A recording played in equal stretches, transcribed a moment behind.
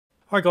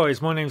Hi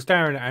guys, my name's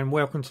Darren and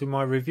welcome to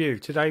my review.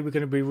 Today we're going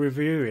to be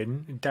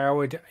reviewing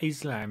Dawud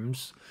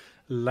Islam's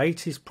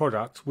latest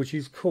product, which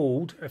is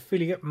called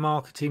Affiliate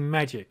Marketing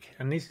Magic,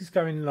 and this is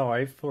going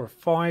live for a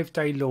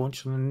 5-day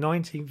launch on the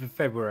 19th of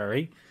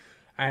February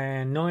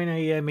and 9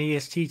 AM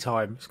EST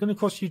time. It's going to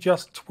cost you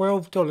just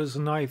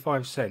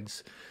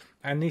 $12.95,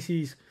 and this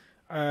is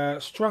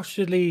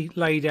structurally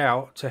laid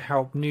out to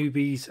help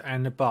newbies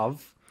and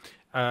above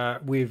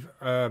with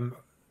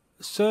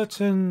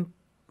certain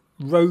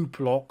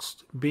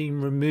roadblocks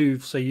being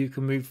removed so you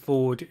can move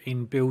forward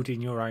in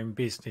building your own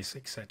business,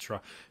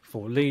 etc.,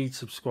 for leads,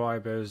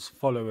 subscribers,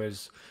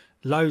 followers,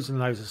 loads and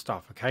loads of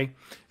stuff. Okay,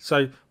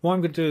 so what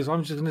I'm going to do is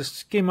I'm just going to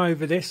skim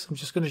over this. I'm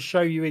just going to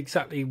show you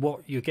exactly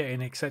what you're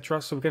getting,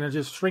 etc. So we're going to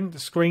just shrink the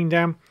screen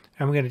down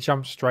and we're going to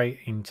jump straight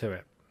into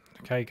it.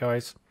 Okay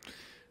guys,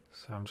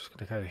 so I'm just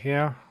going to go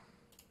here.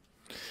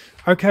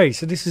 Okay,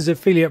 so this is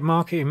Affiliate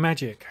Marketing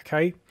Magic.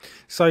 Okay,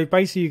 so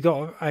basically you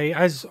got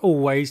as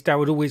always,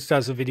 Dawud always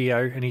does a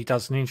video and he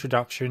does an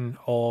introduction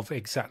of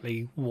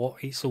exactly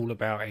what it's all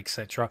about,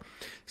 etc.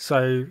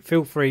 So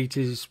feel free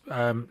to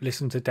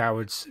listen to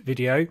Dawud's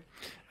video.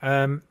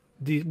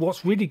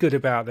 What's really good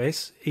about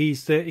this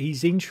is that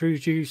he's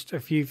introduced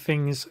a few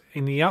things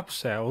in the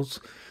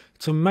upsells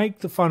to make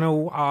the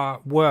funnel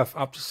worth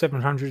up to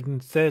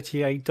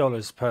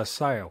 $738 per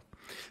sale.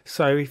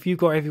 So if you've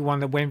got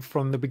everyone that went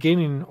from the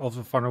beginning of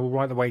the funnel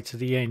right the way to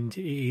the end,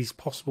 it is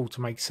possible to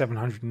make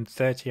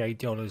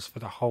 $738 for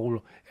the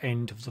whole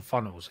end of the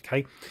funnels,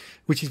 okay?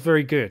 Which is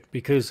very good,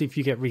 because if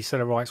you get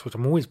reseller rights, which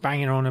I'm always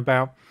banging on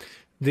about,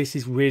 this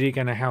is really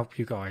going to help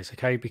you guys,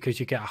 okay? Because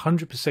you get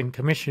 100%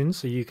 commission,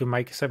 so you can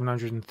make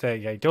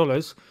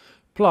 $738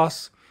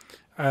 plus,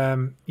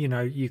 you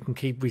know, you can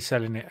keep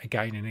reselling it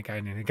again and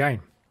again and again.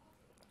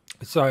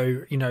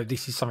 So, you know,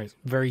 this is something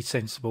very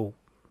sensible,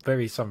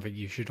 something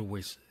you should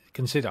always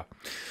consider.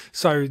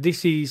 So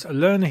this is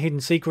learn the hidden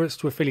secrets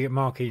to affiliate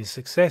marketing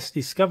success.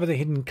 Discover the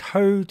hidden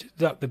code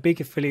that the big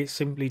affiliates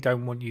simply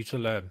don't want you to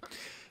learn.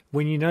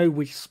 When you know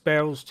which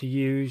spells to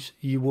use,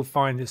 you will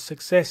find that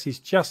success is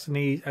just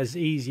as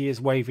easy as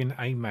waving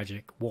a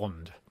magic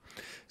wand.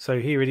 So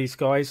here it is,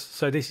 guys.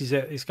 So this is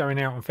it. It's going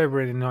out on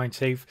February the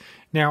 19th.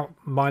 Now,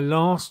 my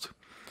last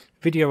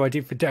video I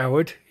did for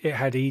Dawud, it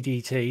had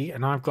EDT,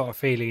 and I've got a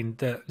feeling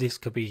that this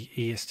could be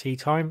EST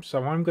time.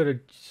 So I'm gonna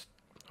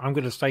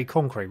stay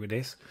concrete with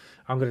this.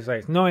 I'm gonna say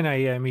it's 9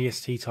 AM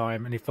EST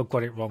time, and if I've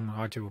got it wrong,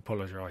 I do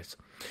apologise.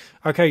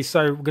 Okay,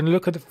 so we're gonna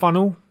look at the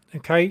funnel.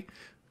 Okay,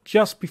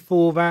 just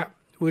before that,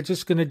 we're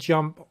just gonna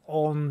jump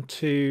on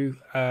to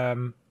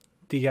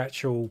the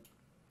actual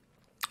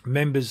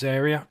members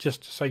area,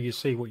 just so you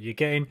see what you're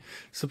getting.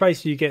 So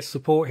basically you get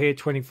support here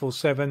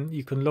 24/7.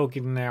 You can log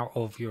in and out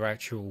of your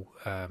actual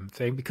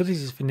thing. Because this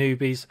is for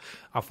newbies,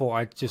 I thought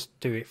I'd just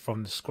do it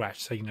from the scratch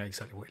so you know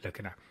exactly what you're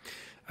looking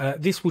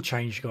at. This will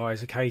change,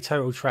 guys. Okay,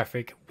 total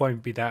traffic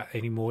won't be that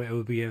anymore. It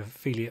will be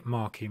affiliate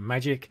marketing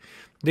magic.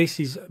 This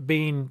is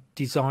being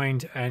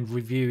designed and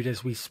reviewed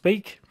as we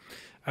speak.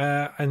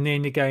 And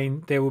then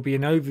again, there will be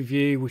an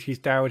overview, which is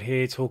Dawud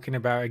here talking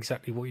about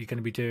exactly what you're going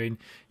to be doing.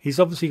 He's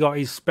obviously got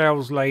his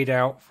spells laid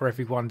out for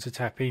everyone to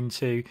tap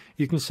into.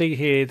 You can see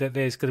here that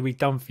there's going to be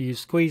done for you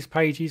squeeze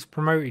pages,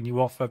 promoting your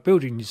offer,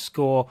 building your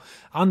score,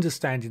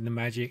 understanding the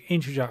magic,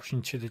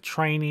 introduction to the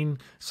training.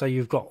 So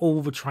you've got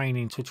all the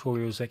training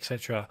tutorials,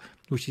 etc.,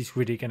 which is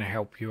really going to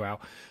help you out.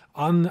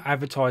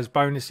 Unadvertised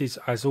bonuses,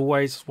 as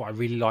always, what I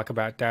really like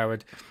about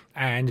Dawud,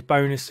 and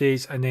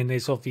bonuses, and then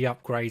there's of the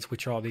upgrades,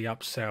 which are the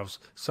upsells.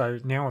 So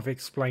now I've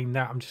explained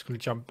that, I'm just going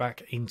to jump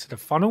back into the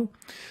funnel.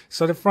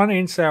 So the front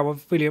end sale of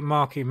Affiliate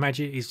Marketing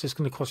Magic is just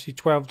going to cost you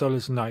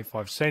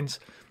 $12.95.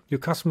 Your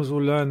customers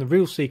will learn the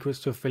real secrets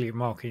to affiliate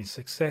marketing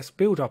success,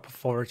 build up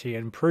authority,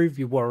 and improve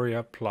your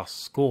Warrior Plus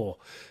score.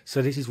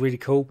 So this is really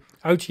cool.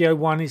 OTO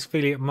 1 is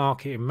Affiliate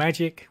Marketing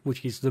Magic,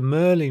 which is the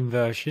Merlin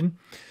version,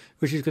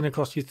 which is going to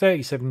cost you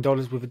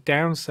 $37 with a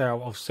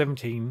downsell of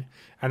 17,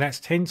 and that's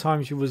 10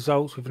 times your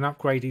results with an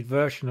upgraded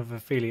version of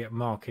Affiliate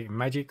Marketing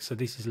Magic. So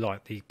this is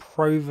like the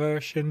pro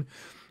version.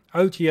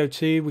 OTO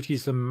 2, which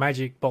is the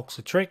Magic Box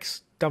of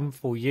Tricks, done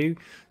for you.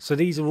 So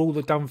these are all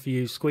the done for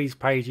you squeeze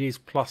pages,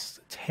 plus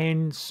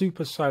 10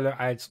 super solo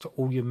ads to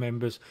all your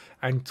members,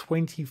 and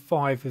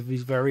 25 of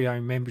his very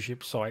own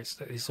membership sites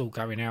that it's all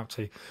going out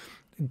to.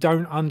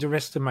 Don't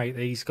underestimate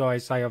these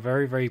guys. They are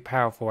very, very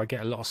powerful. I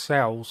get a lot of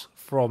sales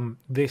from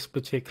this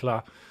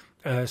particular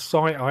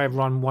site. I have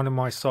run one of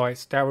my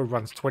sites. Darren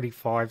runs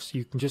 25, so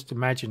you can just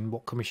imagine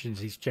what commissions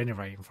he's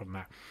generating from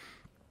that.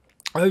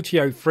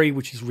 OTO 3,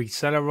 which is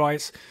Reseller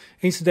Rights.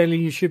 Incidentally,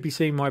 you should be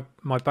seeing my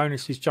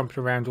bonuses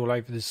jumping around all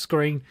over the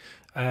screen.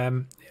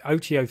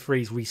 OTO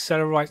 3 is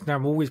Reseller Rights. Now,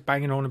 I'm always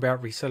banging on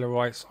about Reseller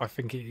Rights. I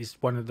think it is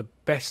one of the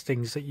best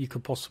things that you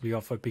could possibly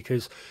offer,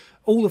 because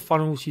all the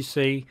funnels you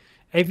see,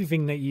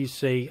 everything that you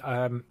see,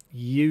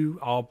 you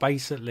are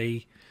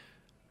basically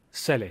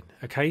selling.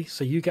 Okay,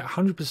 so you get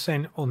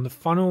 100% on the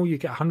funnel, you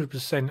get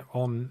 100%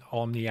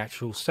 on the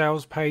actual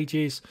sales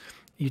pages.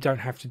 you don't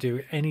have to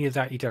do any of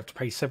that. You don't have to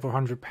pay several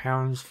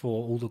 £100s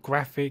for all the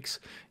graphics.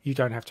 You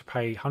don't have to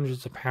pay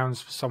hundreds of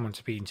pounds for someone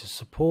to be into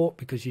support,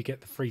 because you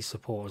get the free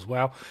support as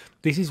well.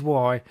 This is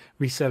why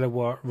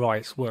Reseller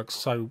Rights works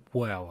so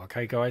well,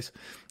 okay guys?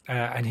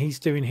 And he's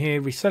doing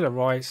here Reseller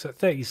Rights at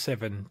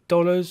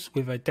 $37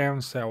 with a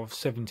downsell of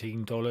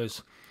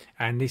 $17.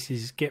 And this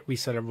is get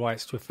reseller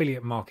rights to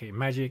affiliate marketing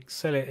magic.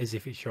 Sell it as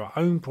if it's your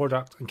own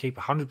product and keep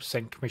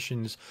 100%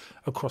 commissions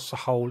across the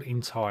whole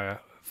entire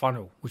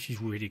funnel, which is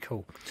really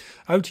cool.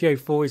 OTO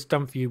 4 is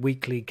done for you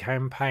weekly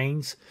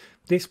campaigns.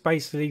 This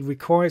basically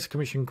requires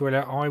Commission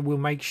Gorilla. I will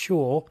make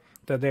sure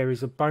that there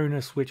is a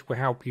bonus which will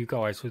help you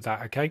guys with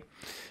that, okay,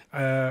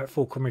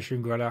 for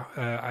Commission Gorilla,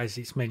 as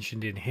it's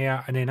mentioned in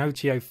here. And then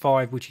OTO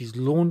 5, which is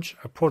launch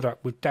a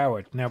product with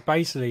Dawud. Now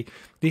basically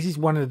this is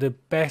one of the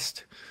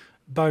best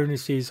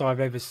bonuses I've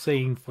ever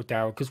seen for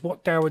Dawud, because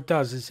what Dawud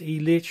does is he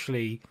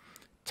literally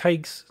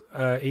takes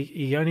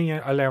he only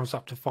allows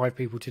up to 5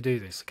 people to do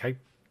this, okay,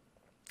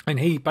 and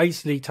he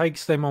basically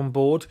takes them on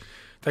board.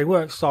 They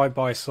work side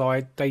by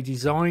side, they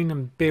design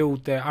and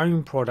build their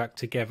own product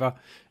together,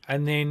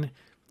 and then,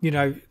 you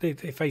know,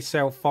 if they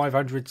sell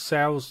 500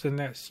 sales, then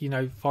that's, you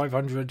know,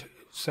 500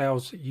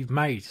 sales that you've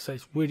made. So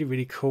it's really,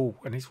 really cool,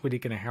 and it's really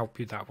going to help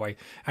you that way.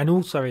 And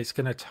also it's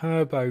going to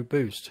turbo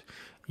boost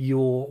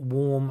your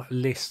warm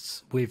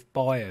lists with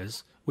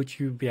buyers, which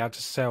you'll be able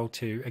to sell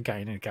to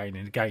again and again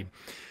and again.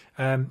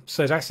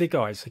 So that's it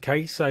guys,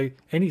 okay? So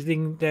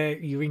anything there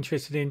you're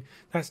interested in,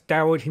 that's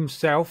Dawud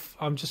himself.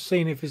 I'm just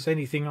seeing if there's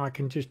anything I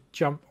can just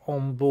jump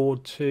on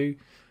board to.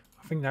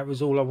 I think that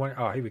was all I want.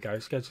 Oh, here we go.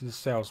 Let's go to the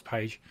sales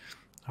page.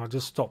 I'll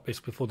just stop this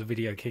before the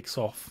video kicks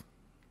off.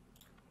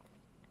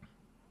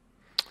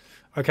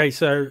 Okay,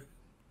 so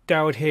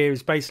Dawud here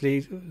is basically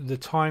the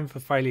time for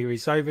failure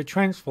is over.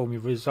 Transform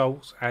your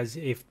results as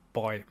if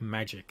by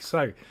magic.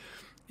 So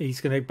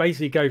he's going to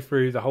basically go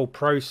through the whole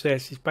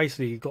process. He's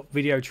basically got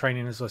video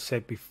training, as I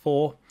said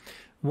before.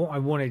 What I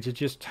wanted to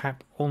just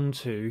tap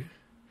onto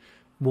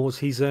was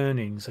his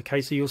earnings.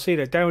 Okay, so you'll see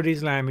that Dawud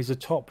Islam is a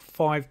top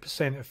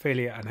 5%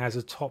 affiliate and has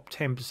a top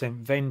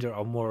 10% vendor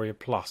on Warrior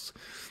Plus.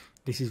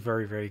 This is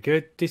very, very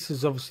good. This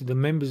is obviously the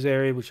members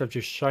area, which I've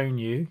just shown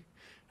you.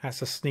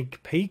 That's a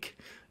sneak peek.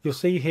 You'll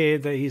see here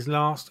that his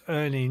last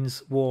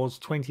earnings was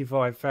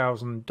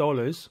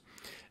 $25,000.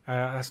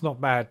 That's not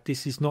bad.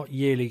 This is not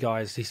yearly,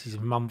 guys. This is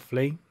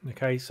monthly.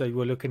 Okay, so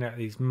we're looking at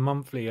these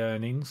monthly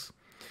earnings,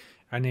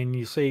 and then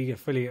you see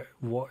affiliate.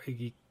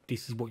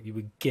 This is what you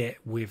would get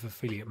with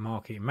affiliate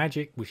marketing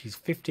magic, which is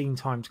 15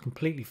 times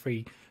completely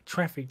free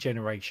traffic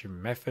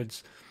generation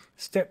methods,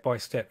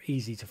 step-by-step,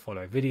 easy to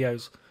follow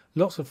videos,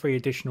 lots of free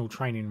additional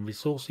training and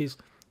resources.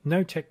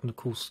 No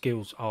technical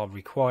skills are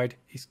required.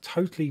 It's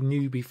totally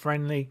newbie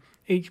friendly.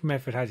 Each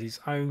method has its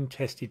own,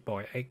 tested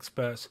by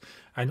experts,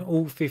 and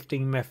all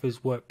 15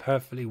 methods work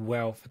perfectly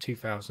well for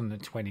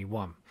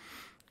 2021.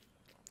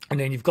 And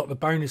then you've got the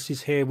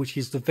bonuses here, which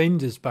is the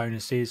vendors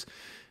bonuses,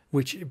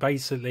 which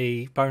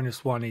basically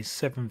bonus 1 is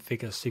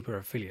 7-figure super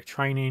affiliate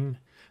training.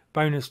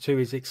 Bonus 2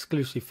 is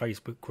exclusive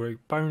Facebook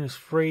group. Bonus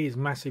 3 is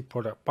massive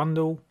product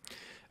bundle.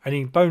 And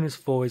in bonus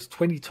 4 is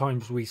 20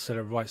 times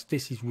reseller rights.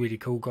 This is really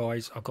cool,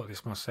 guys. I've got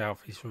this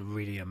myself. It's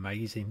really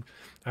amazing.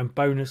 And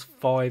bonus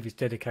 5 is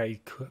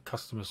dedicated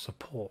customer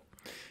support.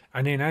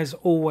 And then, as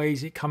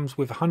always, it comes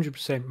with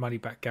 100% money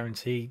back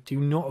guarantee. Do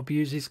not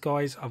abuse this,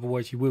 guys.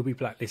 Otherwise, you will be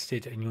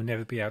blacklisted and you'll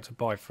never be able to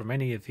buy from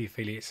any of the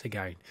affiliates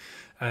again.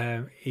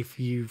 If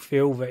you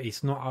feel that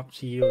it's not up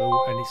to you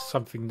and it's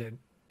something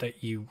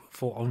that you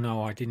thought, oh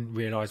no, I didn't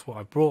realize what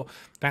I brought,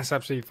 that's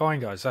absolutely fine,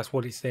 guys. That's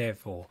what it's there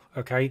for,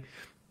 okay?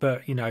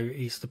 But, you know,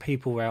 it's the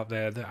people out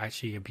there that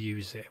actually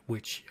abuse it,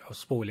 which will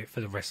spoil it for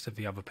the rest of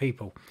the other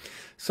people.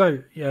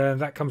 So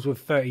that comes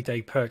with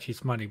 30-day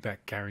purchase money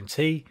back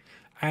guarantee.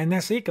 And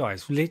that's it,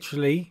 guys.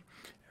 Literally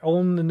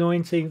on the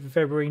 19th of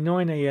February,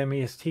 9 AM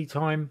EST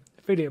time,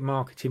 Affiliate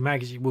Marketing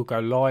Magazine will go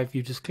live.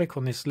 You just click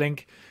on this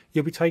link.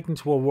 You'll be taken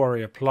to a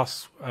Warrior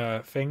Plus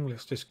thing.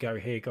 Let's just go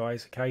here,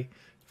 guys, okay?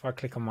 If I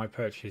click on my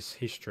purchase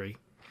history,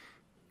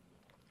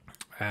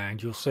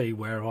 and you'll see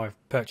where I've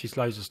purchased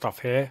loads of stuff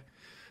here.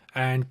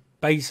 And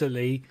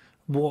basically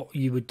what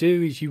you would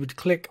do is you would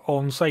click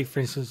on, say for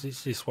instance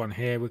it's this one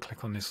here, we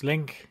click on this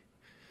link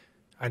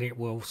and it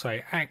will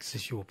say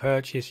access your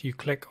purchase. You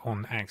click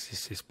on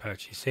access this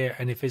purchase here,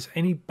 and if there's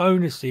any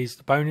bonuses,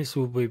 the bonus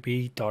will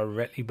be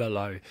directly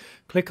below.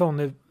 Click on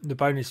the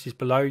bonuses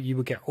below. You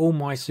will get all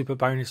my super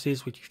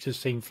bonuses, which you've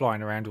just seen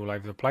flying around all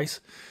over the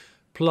place,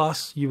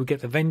 plus you will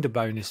get the vendor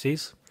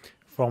bonuses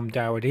from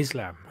Dawud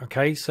Islam.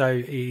 Okay, so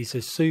it is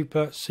a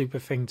super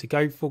thing to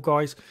go for,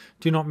 guys.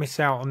 Do not miss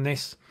out on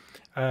this.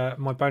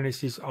 My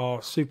bonuses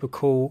are super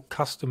cool,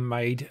 custom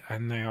made,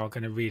 and they are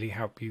going to really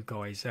help you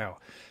guys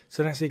out.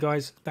 So that's it,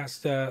 guys.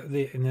 That's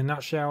in a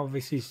nutshell.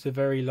 This is the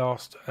very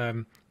last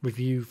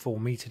review for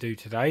me to do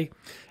today,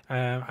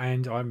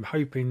 and I'm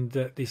hoping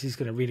that this is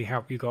going to really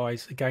help you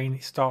guys. Again,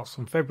 it starts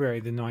on February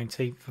the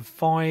 19th for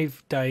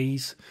 5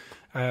 days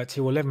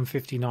till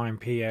 11:59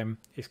 PM.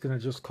 It's going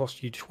to just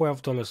cost you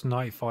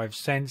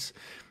 $12.95.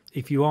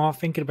 if you are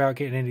thinking about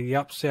getting any of the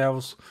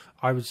upsells,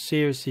 I would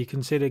seriously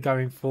consider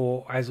going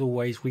for, as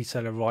always,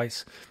 Reseller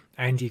Rights.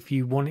 And if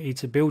you wanted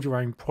to build your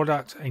own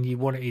product and you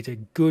wanted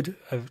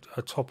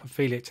a top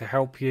affiliate to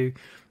help you,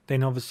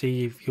 then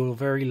obviously if you're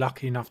very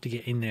lucky enough to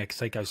get in there, because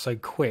they go so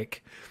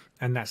quick,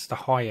 and that's the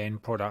high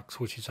end product,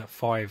 which is at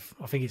I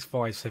think it's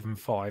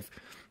 575,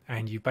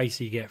 and you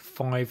basically get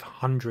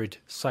 500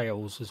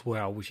 sales as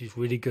well, which is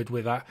really good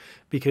with that,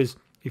 because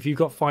if you've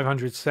got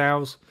 500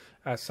 sales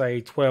at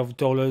say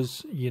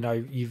 $12, you know,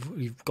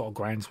 you've got a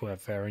grand's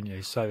worth there, haven't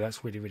you? So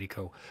that's really, really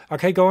cool.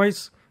 Okay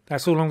guys,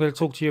 that's all I'm going to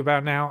talk to you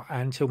about now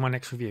until my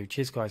next review.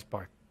 Cheers guys,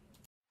 bye.